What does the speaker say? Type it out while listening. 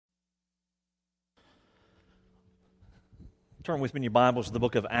Turn with me in your Bibles to the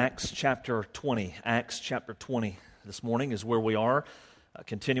book of Acts chapter 20. Acts chapter 20 this morning is where we are,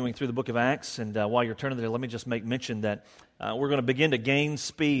 continuing through the book of Acts. And while you're turning there, let me just make mention that we're going to begin to gain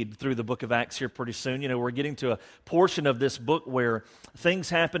speed through the book of Acts here pretty soon. You know, we're getting to a portion of this book where things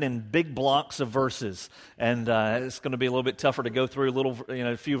happen in big blocks of verses. And it's going to be a little bit tougher to go through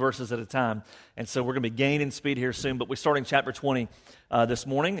a few verses at a time. And so we're going to be gaining speed here soon. But we're starting chapter 20 this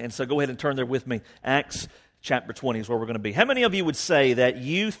morning. And so go ahead and turn there with me. Acts Chapter 20 is where we're going to be. How many of you would say that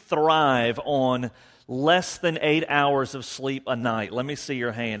you thrive on less than 8 hours of sleep a night? Let me see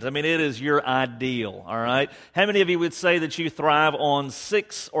your hands. I mean, it is your ideal, all right? How many of you would say that you thrive on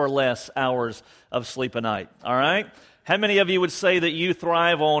 6 or less hours of sleep a night, all right? How many of you would say that you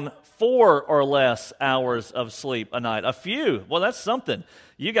thrive on 4 or less hours of sleep a night? A few. Well, that's something.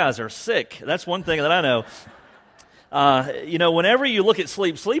 You guys are sick. That's one thing that I know. Whenever you look at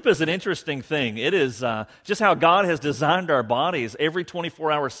sleep, sleep is an interesting thing. It is just how God has designed our bodies. Every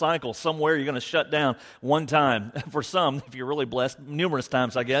 24-hour cycle, somewhere you're going to shut down one time. For some, if you're really blessed, numerous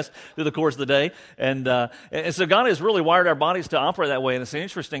times, I guess, through the course of the day. And so God has really wired our bodies to operate that way, and it's an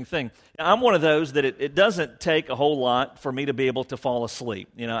interesting thing. I'm one of those that it doesn't take a whole lot for me to be able to fall asleep.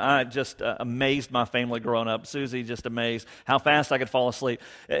 You know, I just amazed my family growing up. Susie just amazed how fast I could fall asleep.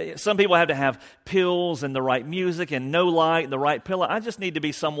 Some people have to have pills and the right music and no light and the right pillow. I just need to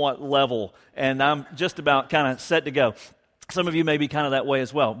be somewhat level, and I'm just about kind of set to go. Some of you may be kind of that way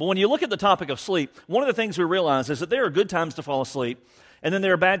as well. But when you look at the topic of sleep, one of the things we realize is that there are good times to fall asleep, and then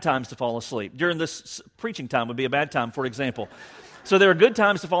there are bad times to fall asleep. During this preaching time would be a bad time, for example. So there are good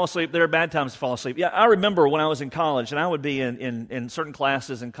times to fall asleep, there are bad times to fall asleep. Yeah, I remember when I was in college, and I would be in certain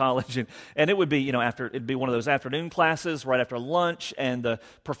classes in college, and it would be, it'd be one of those afternoon classes right after lunch, and the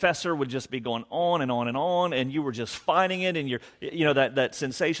professor would just be going on and on and on, and you were just fighting it, and that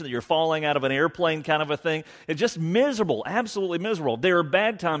sensation that you're falling out of an airplane kind of a thing. It's just miserable, absolutely miserable. There are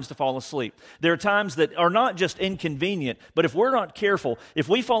bad times to fall asleep. There are times that are not just inconvenient, but if we're not careful, if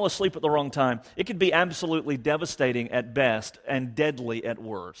we fall asleep at the wrong time, it could be absolutely devastating at best and deadly at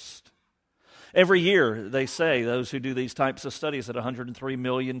worst. Every year, they say, those who do these types of studies, that 103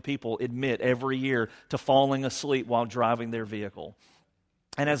 million people admit every year to falling asleep while driving their vehicle.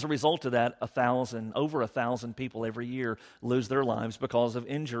 And as a result of that, over 1,000 people every year lose their lives because of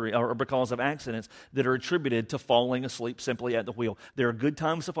injury or because of accidents that are attributed to falling asleep simply at the wheel. There are good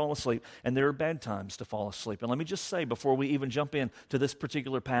times to fall asleep, and there are bad times to fall asleep. And let me just say, before we even jump in to this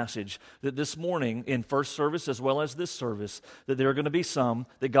particular passage, that this morning in first service as well as this service, that there are going to be some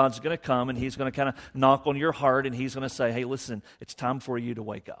that God's going to come and He's going to kind of knock on your heart and He's going to say, hey, listen, it's time for you to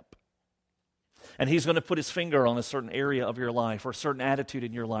wake up. And He's going to put His finger on a certain area of your life or a certain attitude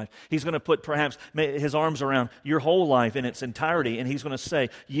in your life. He's going to put perhaps His arms around your whole life in its entirety, and He's going to say,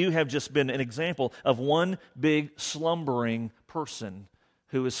 you have just been an example of one big slumbering person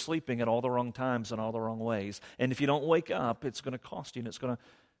who is sleeping at all the wrong times and all the wrong ways. And if you don't wake up, it's going to cost you, and it's going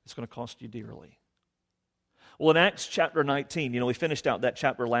to cost you dearly. Well, in Acts chapter 19, we finished out that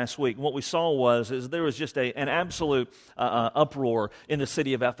chapter last week. And what we saw is there was just an absolute uproar in the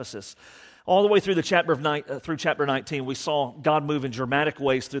city of Ephesus. All the way through through chapter 19, we saw God move in dramatic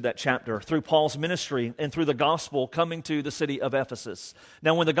ways through that chapter, through Paul's ministry and through the gospel coming to the city of Ephesus.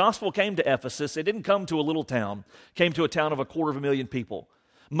 Now, when the gospel came to Ephesus, it didn't come to a little town. It came to a town of 250,000 people.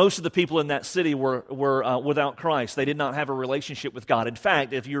 Most of the people in that city were without Christ. They did not have a relationship with God. In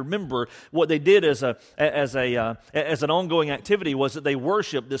fact, if you remember, what they did as an ongoing activity was that they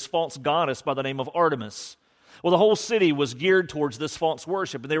worshiped this false goddess by the name of Artemis. Well, the whole city was geared towards this false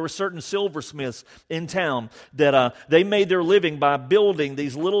worship, and there were certain silversmiths in town that they made their living by building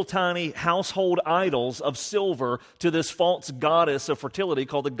these little tiny household idols of silver to this false goddess of fertility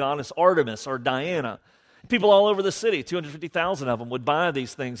called the goddess Artemis or Diana. People all over the city, 250,000 of them, would buy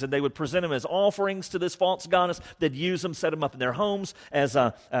these things, and they would present them as offerings to this false goddess. They'd use them, set them up in their homes as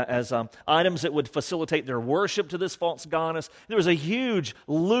items that would facilitate their worship to this false goddess. There was a huge,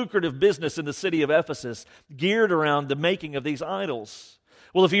 lucrative business in the city of Ephesus geared around the making of these idols.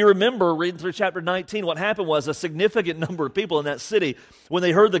 Well, if you remember reading through chapter 19, what happened was a significant number of people in that city, when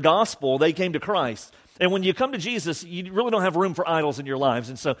they heard the gospel, they came to Christ. And when you come to Jesus, you really don't have room for idols in your lives.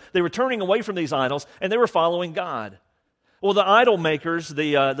 And so they were turning away from these idols, and they were following God. Well, the idol makers,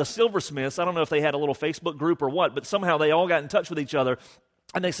 the silversmiths, I don't know if they had a little Facebook group or what, but somehow they all got in touch with each other.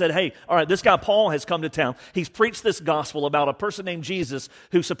 And they said, hey, all right, this guy Paul has come to town. He's preached this gospel about a person named Jesus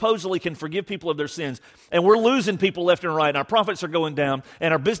who supposedly can forgive people of their sins. And we're losing people left and right. And our profits are going down.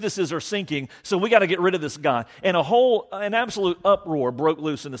 And our businesses are sinking. So we got to get rid of this guy. And an absolute uproar broke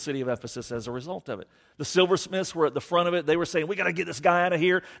loose in the city of Ephesus as a result of it. The silversmiths were at the front of it. They were saying, we got to get this guy out of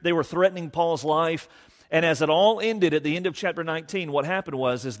here. They were threatening Paul's life. And as it all ended at the end of chapter 19, what happened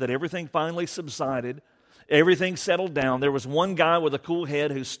is that everything finally subsided. Everything settled down. There was one guy with a cool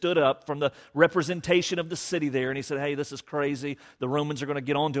head who stood up from the representation of the city there, and he said, hey, this is crazy. The Romans are going to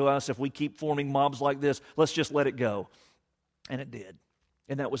get on to us if we keep forming mobs like this. Let's just let it go. And it did.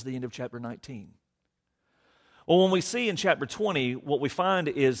 And that was the end of chapter 19. Well, when we see in chapter 20, what we find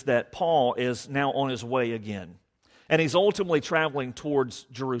is that Paul is now on his way again. And he's ultimately traveling towards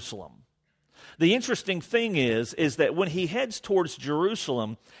Jerusalem. The interesting thing is that when he heads towards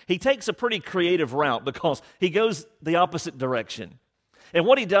Jerusalem, he takes a pretty creative route because he goes the opposite direction. And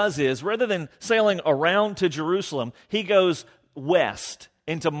what he does is, rather than sailing around to Jerusalem, he goes west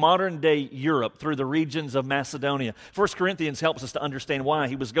into modern-day Europe through the regions of Macedonia. 1 Corinthians helps us to understand why.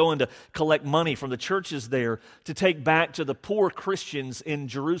 He was going to collect money from the churches there to take back to the poor Christians in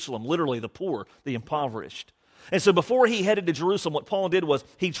Jerusalem, literally the poor, the impoverished. And so before he headed to Jerusalem, what Paul did was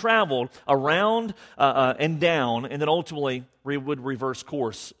he traveled around and down, and then ultimately would reverse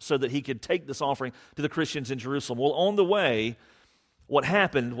course so that he could take this offering to the Christians in Jerusalem. Well, on the way, what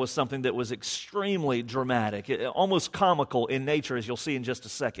happened was something that was extremely dramatic, almost comical in nature, as you'll see in just a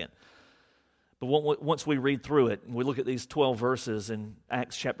second. But once we read through it, and we look at these 12 verses in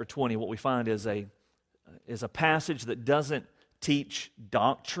Acts chapter 20, what we find is a passage that doesn't teach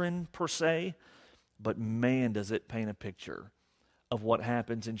doctrine per se, but man, does it paint a picture of what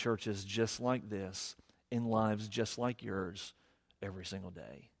happens in churches just like this, in lives just like yours, every single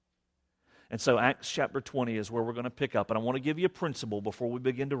day. And so Acts chapter 20 is where we're going to pick up. And I want to give you a principle before we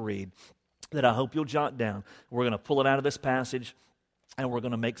begin to read that I hope you'll jot down. We're going to pull it out of this passage, and we're going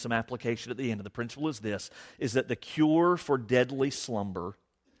to make some application at the end. And the principle is this, is that the cure for deadly slumber,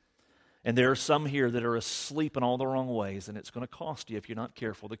 and there are some here that are asleep in all the wrong ways, and it's going to cost you if you're not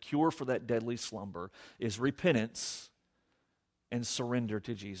careful. The cure for that deadly slumber is repentance and surrender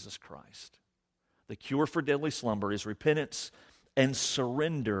to Jesus Christ. The cure for deadly slumber is repentance and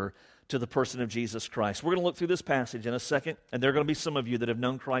surrender to the person of Jesus Christ. We're going to look through this passage in a second, and there are going to be some of you that have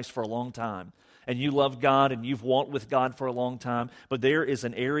known Christ for a long time, and you love God, and you've walked with God for a long time, but there is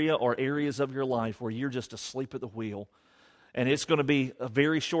an area or areas of your life where you're just asleep at the wheel. And it's going to be a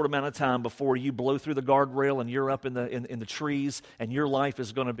very short amount of time before you blow through the guardrail and you're up in the trees, and your life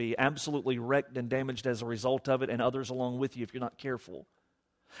is going to be absolutely wrecked and damaged as a result of it, and others along with you if you're not careful.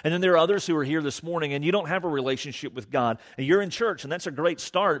 And then there are others who are here this morning and you don't have a relationship with God, and you're in church, and that's a great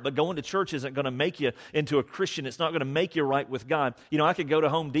start, but going to church isn't going to make you into a Christian. It's not going to make you right with God. You know, I could go to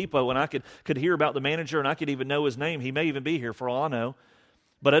Home Depot and I could hear about the manager, and I could even know his name. He may even be here for all I know.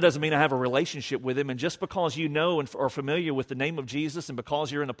 But that doesn't mean I have a relationship with Him. And just because you know and are familiar with the name of Jesus, and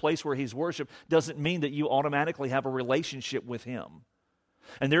because you're in a place where He's worshiped, doesn't mean that you automatically have a relationship with Him.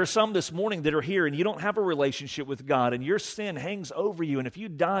 And there are some this morning that are here and you don't have a relationship with God, and your sin hangs over you. And if you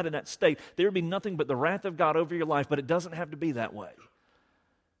died in that state, there would be nothing but the wrath of God over your life. But it doesn't have to be that way.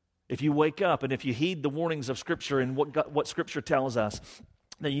 If you wake up and if you heed the warnings of Scripture and what Scripture tells us,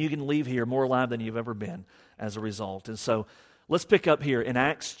 then you can leave here more alive than you've ever been as a result. And so let's pick up here in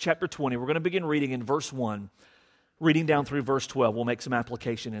Acts chapter 20. We're going to begin reading in verse 1, reading down through verse 12. We'll make some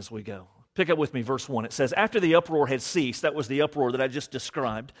application as we go. Pick up with me, verse 1. It says, after the uproar had ceased, that was the uproar that I just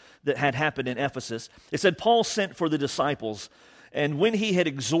described that had happened in Ephesus, it said, Paul sent for the disciples, and when he had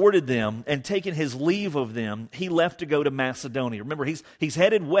exhorted them and taken his leave of them, he left to go to Macedonia. Remember, he's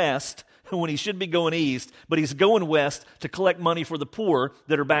headed west when he should be going east, but he's going west to collect money for the poor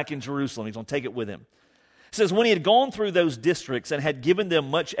that are back in Jerusalem. He's going to take it with him. It says, when he had gone through those districts and had given them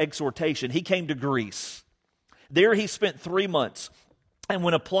much exhortation, he came to Greece. There he spent 3 months. And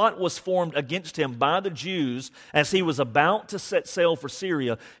when a plot was formed against him by the Jews as he was about to set sail for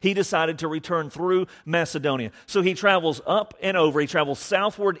Syria, he decided to return through Macedonia. So he travels up and over. He travels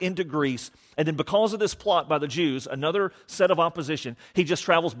southward into Greece. And then because of this plot by the Jews, another set of opposition, he just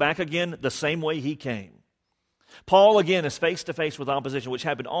travels back again the same way he came. Paul, again, is face-to-face with opposition, which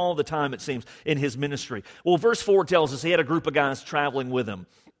happened all the time, it seems, in his ministry. Well, verse 4 tells us he had a group of guys traveling with him.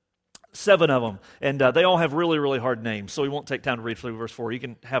 7 of them, and they all have really, really hard names, so we won't take time to read through verse 4. You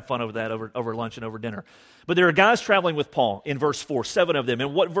can have fun over that over lunch and over dinner. But there are guys traveling with Paul in verse 4, 7 of them.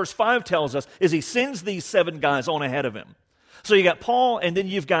 And what verse 5 tells us is he sends these 7 guys on ahead of him. So you got Paul, and then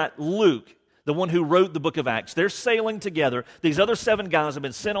you've got Luke, the one who wrote the book of Acts. They're sailing together. These other 7 guys have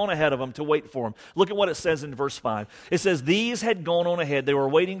been sent on ahead of them to wait for him. Look at what it says in verse 5. It says, these had gone on ahead. They were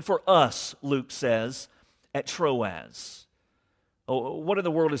waiting for us, Luke says, at Troas. Oh, what in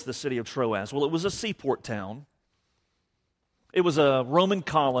the world is the city of Troas? Well, it was a seaport town. It was a Roman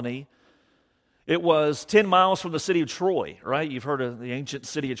colony. It was 10 miles from the city of Troy, right? You've heard of the ancient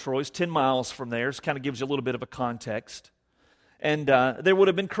city of Troy. It's 10 miles from there. It kind of gives you a little bit of a context. And there would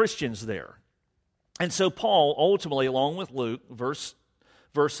have been Christians there. And so Paul, ultimately, along with Luke, verse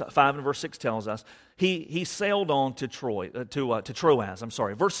 5 and verse 6 tells us, he sailed on to Troas.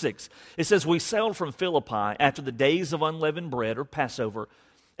 Verse 6, it says, we sailed from Philippi after the days of unleavened bread, or Passover,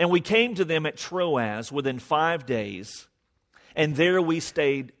 and we came to them at Troas within 5 days, and there we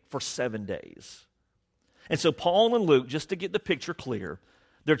stayed for 7 days. And so Paul and Luke, just to get the picture clear,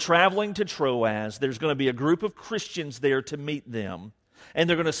 they're traveling to Troas. There's going to be a group of Christians there to meet them, and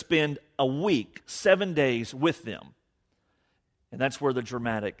they're going to spend a week, 7 days with them. And that's where the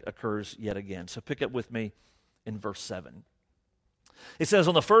dramatic occurs yet again. So pick up with me in verse 7. It says,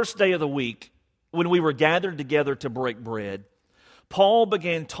 on the first day of the week, when we were gathered together to break bread, Paul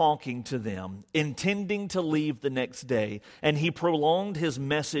began talking to them, intending to leave the next day, and he prolonged his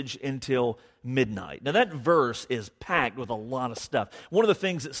message until midnight. Now that verse is packed with a lot of stuff. One of the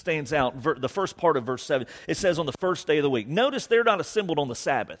things that stands out, the first part of verse 7, it says on the first day of the week. Notice they're not assembled on the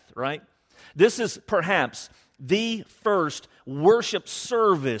Sabbath, right? This is perhaps the first worship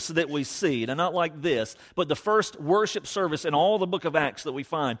service that we see. Now, not like this, but the first worship service in all the book of Acts that we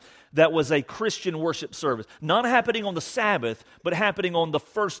find that was a Christian worship service. Not happening on the Sabbath, but happening on the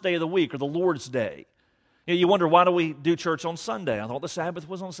first day of the week, or the Lord's Day. You wonder, why do we do church on Sunday? I thought the Sabbath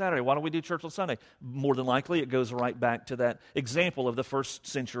was on Saturday. Why do we do church on Sunday? More than likely, it goes right back to that example of the first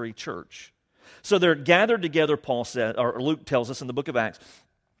century church. So they're gathered together, Paul said, or Luke tells us in the book of Acts.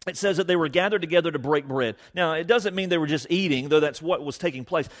 It says that they were gathered together to break bread. Now, it doesn't mean they were just eating, though that's what was taking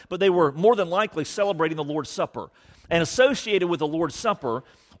place, but they were more than likely celebrating the Lord's Supper. And associated with the Lord's Supper,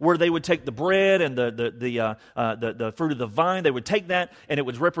 where they would take the bread and the fruit of the vine, they would take that, and it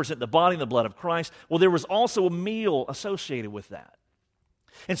would represent the body and the blood of Christ. Well, there was also a meal associated with that.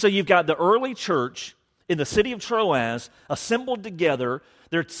 And so you've got the early church in the city of Troas assembled together.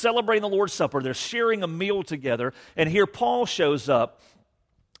 They're celebrating the Lord's Supper. They're sharing a meal together. And here Paul shows up,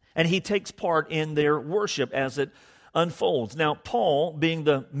 and he takes part in their worship as it unfolds. Now, Paul, being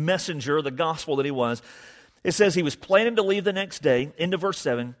the messenger of the gospel that he was, it says he was planning to leave the next day, into verse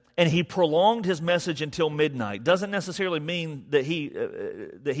 7, and he prolonged his message until midnight. Doesn't necessarily mean that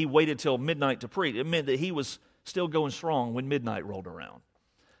he waited till midnight to preach. It meant that he was still going strong when midnight rolled around.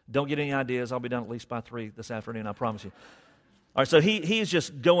 Don't get any ideas. I'll be done at least by 3 this afternoon, I promise you. All right, so he's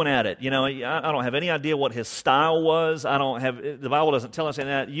just going at it. You know, I don't have any idea what his style was. The Bible doesn't tell us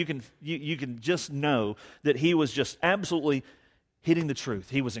any of that. You can just know that he was just absolutely hitting the truth.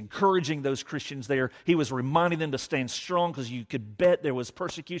 He was encouraging those Christians there. He was reminding them to stand strong, because you could bet there was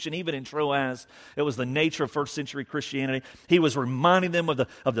persecution even in Troas. It was the nature of first century Christianity. He was reminding them of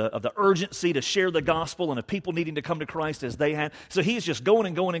the urgency to share the gospel and of people needing to come to Christ as they had. So he's just going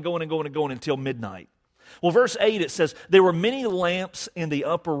and going and going and going and going until midnight. Well, verse 8, it says, there were many lamps in the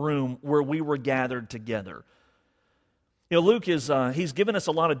upper room where we were gathered together. You know, Luke he's given us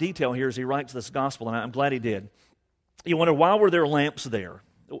a lot of detail here as he writes this gospel, and I'm glad he did. You wonder, why were there lamps there?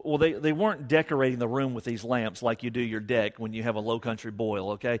 Well, they weren't decorating the room with these lamps like you do your deck when you have a low country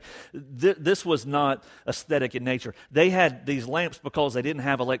boil, okay? This was not aesthetic in nature. They had these lamps because they didn't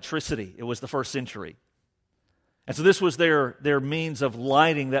have electricity. It was the first century. And so this was their means of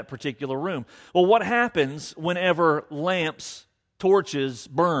lighting that particular room. Well, what happens whenever lamps, torches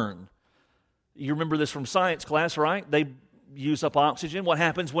burn? You remember this from science class, right? They use up oxygen. What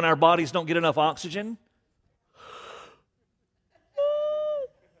happens when our bodies don't get enough oxygen?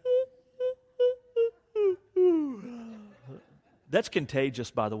 That's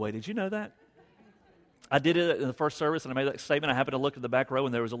contagious, by the way. Did you know that? I did it in the first service, and I made that statement. I happened to look at the back row,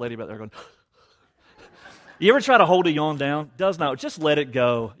 and there was a lady back there going... You ever try to hold a yawn down? Does not. Just let it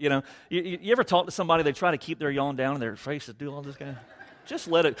go. You know, you ever talk to somebody, they try to keep their yawn down and their faces do all this kind of... Just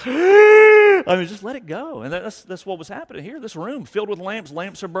let it... just let it go. And that's what was happening here. This room filled with lamps.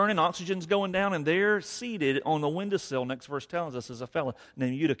 Lamps are burning. Oxygen's going down. And there, seated on the windowsill, next verse tells us, is a fellow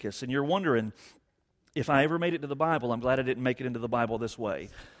named Eutychus. And you're wondering, if I ever made it to the Bible, I'm glad I didn't make it into the Bible this way.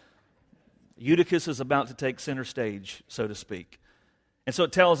 Eutychus is about to take center stage, so to speak. And so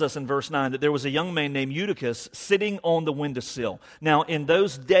it tells us in verse 9 that there was a young man named Eutychus sitting on the windowsill. Now, in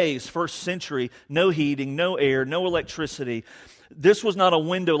those days, first century, no heating, no air, no electricity. This was not a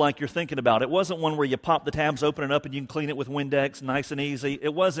window like you're thinking about. It wasn't one where you pop the tabs, open it up, and you can clean it with Windex, nice and easy.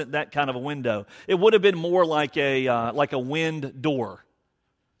 It wasn't that kind of a window. It would have been more like a wind door.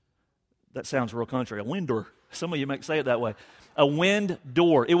 That sounds real country. A wind door. Some of you might say it that way. A wind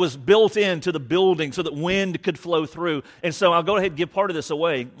door. It was built into the building so that wind could flow through. And so I'll go ahead and give part of this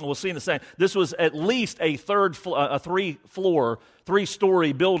away. We'll see in a second. This was at least a three-story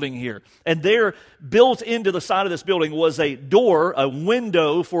building here. And there, built into the side of this building, was a door, a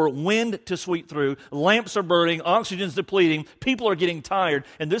window for wind to sweep through. Lamps are burning. Oxygen's depleting. People are getting tired.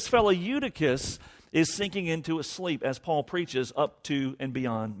 And this fellow Eutychus, is sinking into a sleep, as Paul preaches, up to and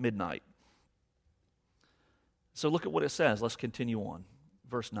beyond midnight. So look at what it says. Let's continue on.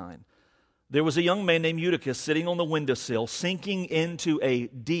 Verse 9. There was a young man named Eutychus sitting on the windowsill, sinking into a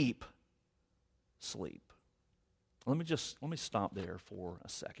deep sleep. Let me stop there for a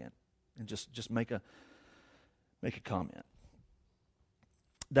second and just make a comment.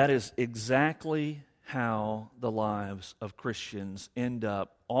 That is exactly how the lives of Christians end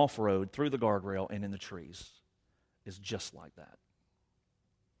up off-road, through the guardrail, and in the trees. Is just like that.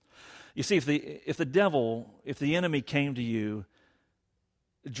 You see, if the enemy came to you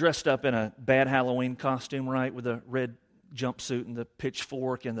dressed up in a bad Halloween costume, right, with a red jumpsuit and the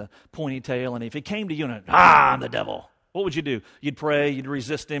pitchfork and the pointy tail, and if he came to you and, I'm the devil, what would you do? You'd pray, you'd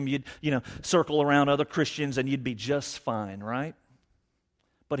resist him, you'd, circle around other Christians, and you'd be just fine, right?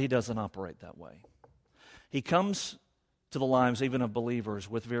 But he doesn't operate that way. He comes to the lives even of believers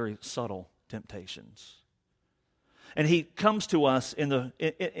with very subtle temptations. And he comes to us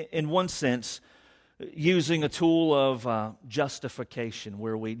in one sense using a tool of justification,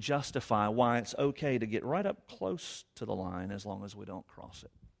 where we justify why it's okay to get right up close to the line as long as we don't cross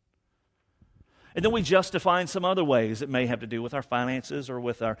it. And then we justify in some other ways. It may have to do with our finances or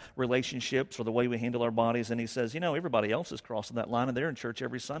with our relationships or the way we handle our bodies. And he says, everybody else is crossing that line and they're in church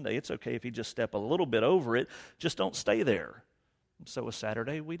every Sunday. It's okay if you just step a little bit over it. Just don't stay there. So a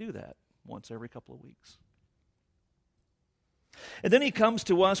Saturday, we do that once every couple of weeks. And then he comes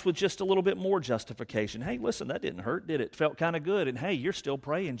to us with just a little bit more justification. Hey, listen, that didn't hurt, did it? Felt kind of good. And hey, you're still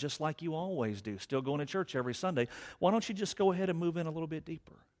praying just like you always do. Still going to church every Sunday. Why don't you just go ahead and move in a little bit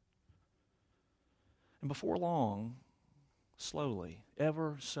deeper? And before long, slowly,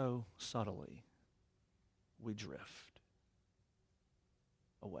 ever so subtly, we drift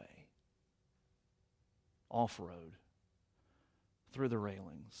away, off-road, through the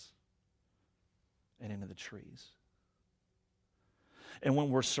railings, and into the trees. And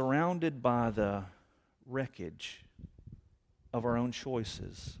when we're surrounded by the wreckage of our own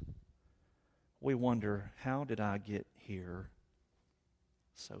choices, we wonder, how did I get here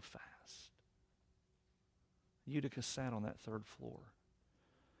so fast? Eutychus sat on that third floor,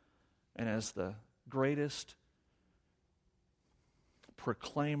 and as the greatest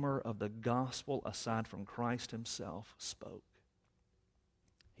proclaimer of the gospel aside from Christ himself spoke,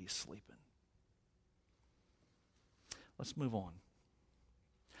 he's sleeping. Let's move on.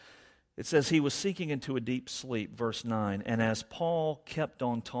 It says he was sinking into a deep sleep, verse 9, and as Paul kept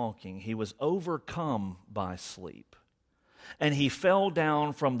on talking, he was overcome by sleep. And he fell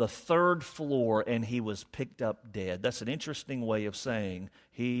down from the third floor and he was picked up dead. That's an interesting way of saying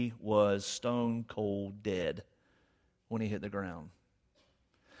he was stone cold dead when he hit the ground.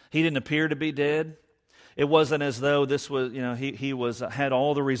 He didn't appear to be dead. It wasn't as though this was, he had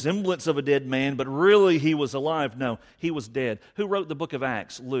all the resemblance of a dead man, but really he was alive. No, he was dead. Who wrote the book of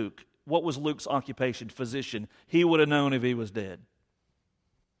Acts? Luke. What was Luke's occupation? Physician. He would have known if he was dead.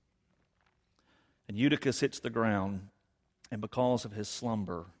 And Eutychus hits the ground, and because of his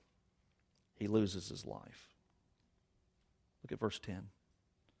slumber, he loses his life. Look at verse 10.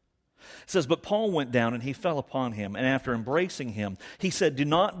 It says, but Paul went down and he fell upon him, and after embracing him, he said, do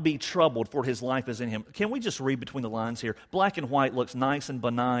not be troubled, for his life is in him. Can we just read between the lines here? Black and white looks nice and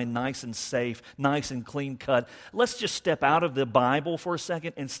benign, nice and safe, nice and clean cut. Let's just step out of the Bible for a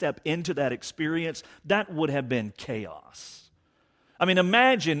second and step into that experience. That would have been chaos. I mean,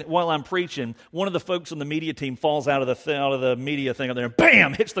 imagine while I'm preaching, one of the folks on the media team falls out of the media thing up there and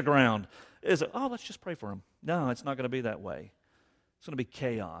bam, hits the ground. Is it, let's just pray for him. No, it's not going to be that way. It's going to be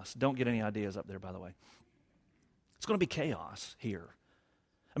chaos. Don't get any ideas up there, by the way. It's going to be chaos here.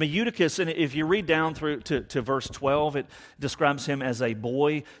 I mean, Eutychus, and if you read down through to verse 12, it describes him as a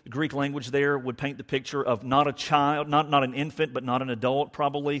boy. The Greek language there would paint the picture of not a child, not an infant, but not an adult,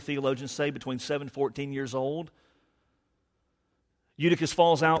 probably, theologians say, between 7 and 14 years old. Eutychus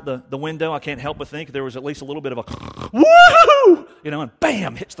falls out the window. I can't help but think there was at least a little bit of a woohoo, and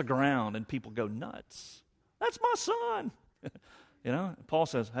bam, hits the ground, and people go nuts. That's my son. Paul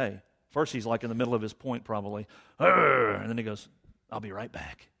says, hey, first he's like in the middle of his point probably, and then he goes, I'll be right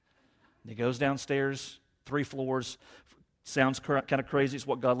back. And he goes downstairs, 3 floors. Sounds kind of crazy. It's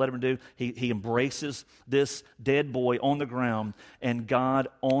what God let him do. He embraces this dead boy on the ground, and God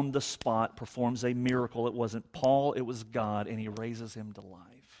on the spot performs a miracle. It wasn't Paul, it was God, and he raises him to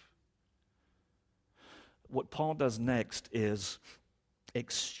life. What Paul does next is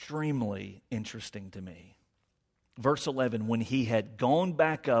extremely interesting to me. Verse 11, when he had gone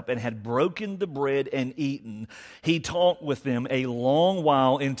back up and had broken the bread and eaten, he talked with them a long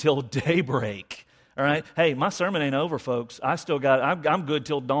while until daybreak. All right? Hey, my sermon ain't over, folks. I'm good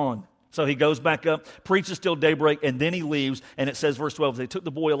till dawn. So he goes back up, preaches till daybreak, and then he leaves. And it says, verse 12, they took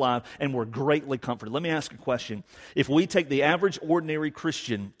the boy alive and were greatly comforted. Let me ask a question. If we take the average ordinary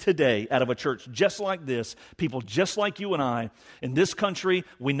Christian today out of a church just like this, people just like you and I, in this country,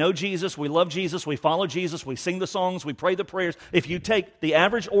 we know Jesus, we love Jesus, we follow Jesus, we sing the songs, we pray the prayers. If you take the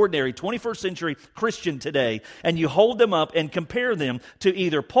average ordinary 21st century Christian today and you hold them up and compare them to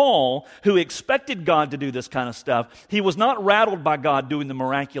either Paul, who expected God to do this kind of stuff, he was not rattled by God doing the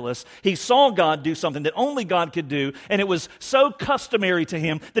miraculous. He saw God do something that only God could do, and it was so customary to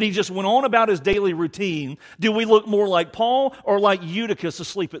him that he just went on about his daily routine. Do we look more like Paul or like Eutychus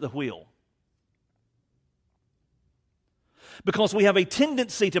asleep at the wheel? Because we have a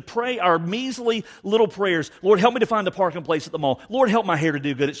tendency to pray our measly little prayers. Lord, help me to find a parking place at the mall. Lord, help my hair to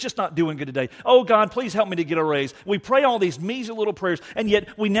do good. It's just not doing good today. Oh, God, please help me to get a raise. We pray all these measly little prayers, and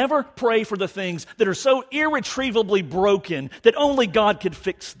yet we never pray for the things that are so irretrievably broken that only God could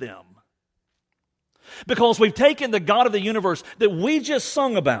fix them. Because we've taken the God of the universe that we just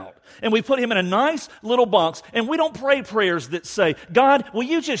sung about, and we put him in a nice little box, and we don't pray prayers that say, God, will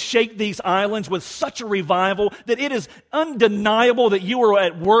you just shake these islands with such a revival that it is undeniable that you are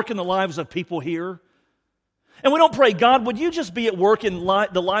at work in the lives of people here? And we don't pray, God, would you just be at work in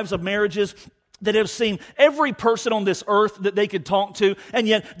the lives of marriages that have seen every person on this earth that they could talk to, and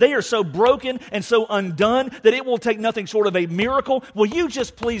yet they are so broken and so undone that it will take nothing short of a miracle. Will you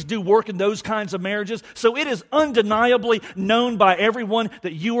just please do work in those kinds of marriages so it is undeniably known by everyone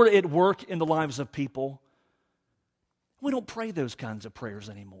that you are at work in the lives of people? We don't pray those kinds of prayers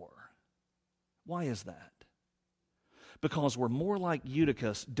anymore. Why is that? Because we're more like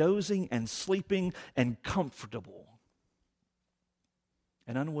Eutychus, dozing and sleeping and comfortable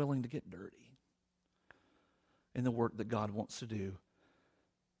and unwilling to get dirty in the work that God wants to do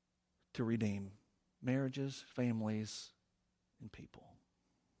to redeem marriages, families, and people.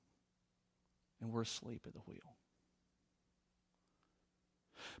 And we're asleep at the wheel.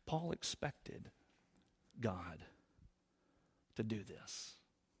 Paul expected God to do this.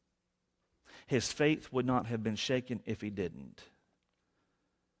 His faith would not have been shaken if he didn't.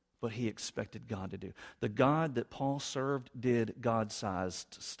 But he expected God to do. The God that Paul served did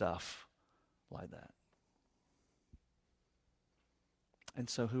God-sized stuff like that. And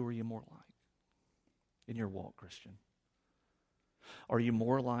so who are you more like in your walk, Christian? Are you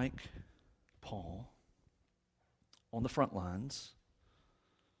more like Paul on the front lines?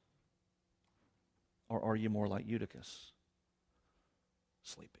 Or are you more like Eutychus,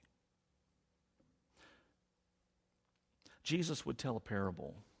 sleeping? Jesus would tell a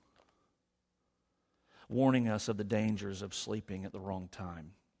parable warning us of the dangers of sleeping at the wrong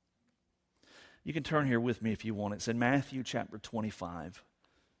time. You can turn here with me if you want. It's in Matthew chapter 25.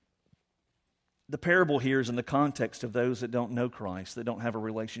 The parable here is in the context of those that don't know Christ, that don't have a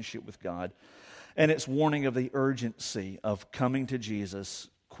relationship with God. And it's warning of the urgency of coming to Jesus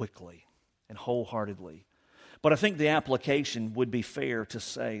quickly and wholeheartedly. But I think the application would be fair to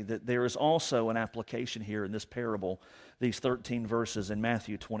say that there is also an application here in this parable, these 13 verses in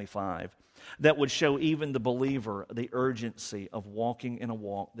Matthew 25, that would show even the believer the urgency of walking in a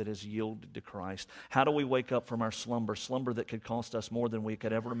walk that is yielded to Christ. How do we wake up from our slumber that could cost us more than we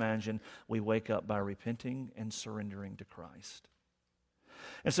could ever imagine? We wake up by repenting and surrendering to Christ.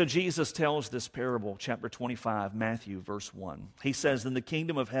 And so Jesus tells this parable, chapter 25, Matthew, verse 1. He says, "Then the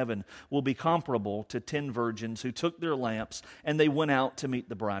kingdom of heaven will be comparable to 10 virgins who took their lamps and they went out to meet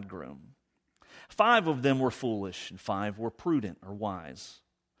the bridegroom. 5 of them were foolish and 5 were prudent or wise.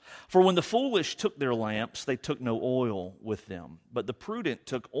 For when the foolish took their lamps, they took no oil with them, but the prudent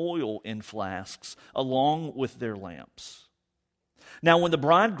took oil in flasks along with their lamps. Now when the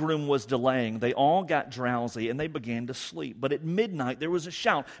bridegroom was delaying, they all got drowsy and they began to sleep. But at midnight there was a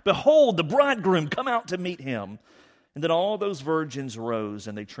shout, 'Behold, the bridegroom, come out to meet him.' And then all those virgins rose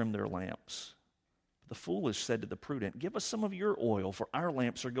and they trimmed their lamps. The foolish said to the prudent, 'Give us some of your oil, for our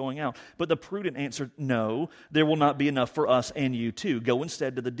lamps are going out.' But the prudent answered, 'No, there will not be enough for us and you too. Go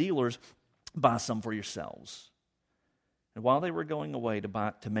instead to the dealers, buy some for yourselves.' And while they were going away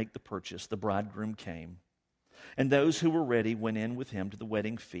to make the purchase, the bridegroom came. And those who were ready went in with him to the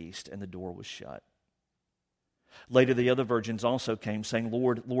wedding feast, and the door was shut. Later the other virgins also came, saying,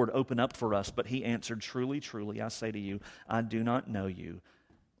 'Lord, Lord, open up for us.' But he answered, 'Truly, truly, I say to you, I do not know you.'"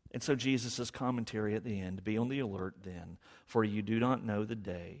 And so Jesus' commentary at the end, "Be on the alert then, for you do not know the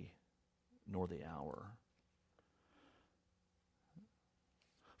day nor the hour."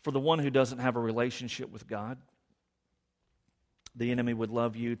 For the one who doesn't have a relationship with God, the enemy would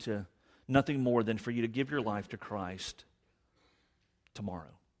love you to nothing more than for you to give your life to Christ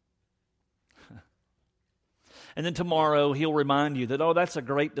tomorrow. And then tomorrow, he'll remind you that, oh, that's a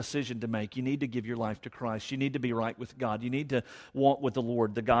great decision to make. You need to give your life to Christ. You need to be right with God. You need to walk with the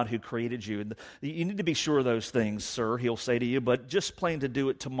Lord, the God who created you. And you need to be sure of those things, sir, he'll say to you, but just plan to do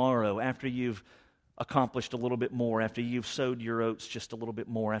it tomorrow after you've accomplished a little bit more, after you've sowed your oats just a little bit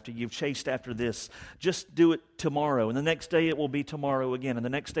more, after you've chased after this. Just do it tomorrow. And the next day it will be tomorrow again. And the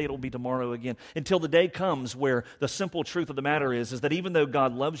next day it will be tomorrow again. Until the day comes where the simple truth of the matter is that even though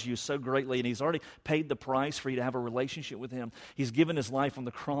God loves you so greatly and He's already paid the price for you to have a relationship with Him, He's given His life on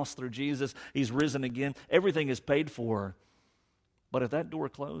the cross through Jesus, He's risen again, everything is paid for. But if that door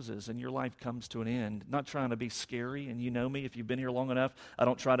closes and your life comes to an end, not trying to be scary, and you know me, if you've been here long enough, I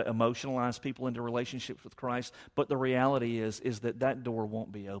don't try to emotionalize people into relationships with Christ, but the reality is that door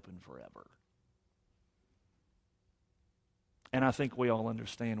won't be open forever. And I think we all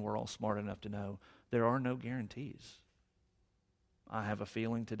understand, we're all smart enough to know, there are no guarantees. I have a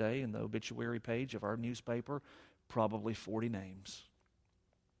feeling today in the obituary page of our newspaper, probably 40 names,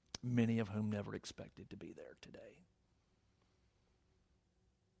 many of whom never expected to be there today.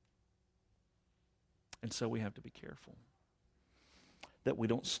 And so we have to be careful that we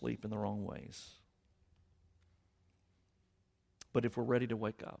don't sleep in the wrong ways. But if we're ready to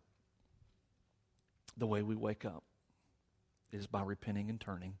wake up, the way we wake up is by repenting and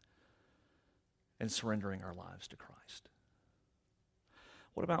turning and surrendering our lives to Christ.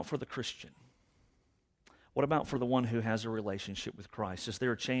 What about for the Christian? What about for the one who has a relationship with Christ? Is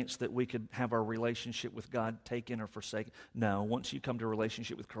there a chance that we could have our relationship with God taken or forsaken? No. Once you come to a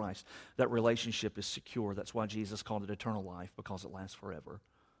relationship with Christ, that relationship is secure. That's why Jesus called it eternal life, because it lasts forever.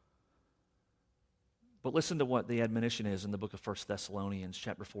 But listen to what the admonition is in the book of 1 Thessalonians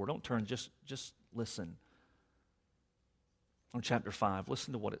chapter 4. Don't turn, just listen. On chapter 5,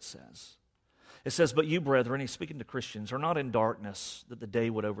 listen to what it says. It says, "But you, brethren," he's speaking to Christians, "are not in darkness, that the day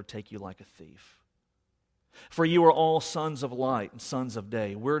would overtake you like a thief. For you are all sons of light and sons of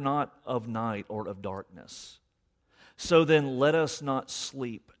day. We're not of night or of darkness. So then let us not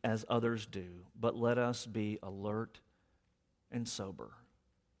sleep as others do, but let us be alert and sober.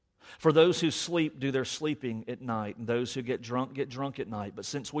 For those who sleep do their sleeping at night, and those who get drunk at night. But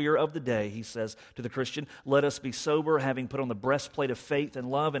since we are of the day," he says to the Christian, "let us be sober, having put on the breastplate of faith and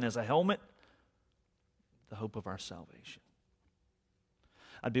love, and as a helmet, the hope of our salvation."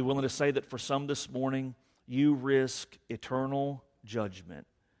 I'd be willing to say that for some this morning, you risk eternal judgment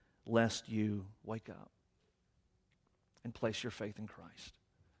lest you wake up and place your faith in Christ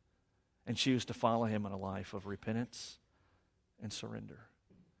and choose to follow Him in a life of repentance and surrender.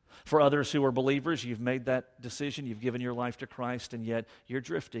 For others who are believers, you've made that decision, you've given your life to Christ, and yet you're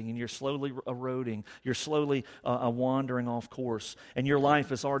drifting and you're slowly eroding, you're slowly wandering off course, and your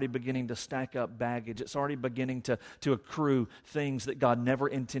life is already beginning to stack up baggage. It's already beginning to accrue things that God never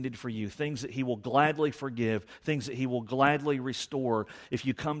intended for you, things that He will gladly forgive, things that He will gladly restore if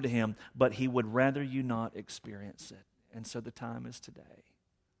you come to Him, but He would rather you not experience it. And so the time is today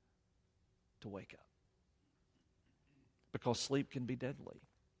to wake up. Because sleep can be deadly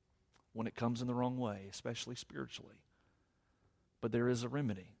when it comes in the wrong way, especially spiritually. But there is a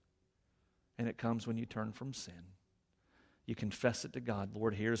remedy, and it comes when you turn from sin. You confess it to God.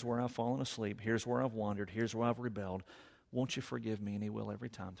 "Lord, here's where I've fallen asleep. Here's where I've wandered. Here's where I've rebelled. Won't you forgive me?" And He will every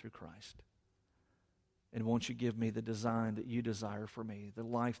time through Christ. "And won't you give me the design that you desire for me, the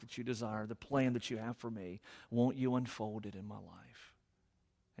life that you desire, the plan that you have for me? Won't you unfold it in my life?"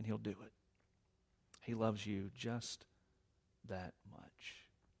 And He'll do it. He loves you just that much.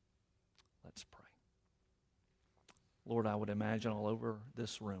 Let's pray. Lord, I would imagine all over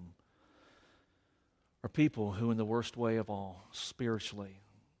this room are people who, in the worst way of all, spiritually,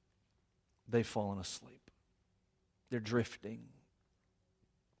 they've fallen asleep. They're drifting,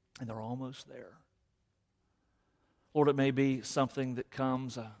 and they're almost there. Lord, it may be something that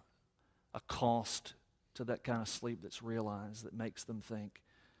comes, a cost to that kind of sleep that's realized that makes them think,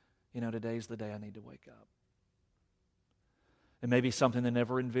 today's the day I need to wake up. It may be something they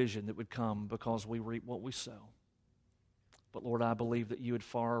never envisioned that would come because we reap what we sow. But Lord, I believe that you would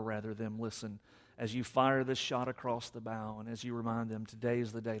far rather them listen as you fire this shot across the bow and as you remind them, today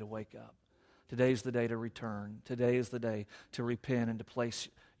is the day to wake up. Today is the day to return. Today is the day to repent and to place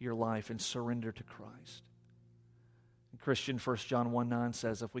your life and surrender to Christ. Christian, 1 John 1:9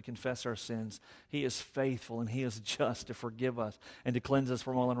 says, if we confess our sins, He is faithful and He is just to forgive us and to cleanse us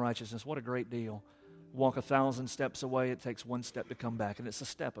from all unrighteousness. What a great deal. Walk 1,000 steps away, it takes one step to come back. And it's a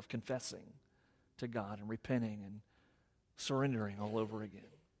step of confessing to God and repenting and surrendering all over again.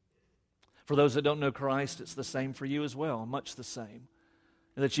 For those that don't know Christ, it's the same for you as well, much the same.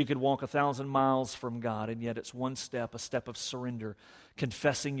 That you could walk 1,000 miles from God, and yet it's one step, a step of surrender,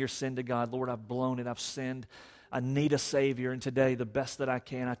 confessing your sin to God. Lord, I've blown it, I've sinned. I need a Savior, and today, the best that I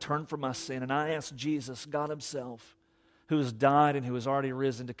can, I turn from my sin, and I ask Jesus, God himself, who has died and who has already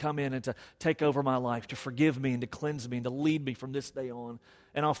risen, to come in and to take over my life, to forgive me and to cleanse me and to lead me from this day on.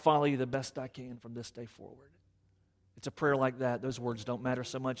 And I'll follow you the best I can from this day forward. It's a prayer like that. Those words don't matter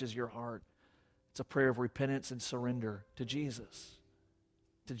so much as your heart. It's a prayer of repentance and surrender to Jesus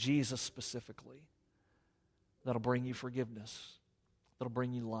specifically. That'll bring you forgiveness. That'll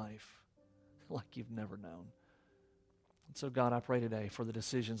bring you life like you've never known. And so, God, I pray today for the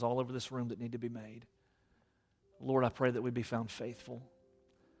decisions all over this room that need to be made. Lord, I pray that we be found faithful,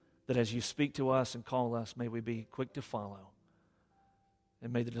 that as you speak to us and call us, may we be quick to follow.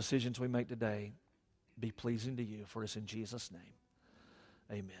 And may the decisions we make today be pleasing to you, for it's in Jesus' name.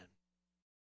 Amen.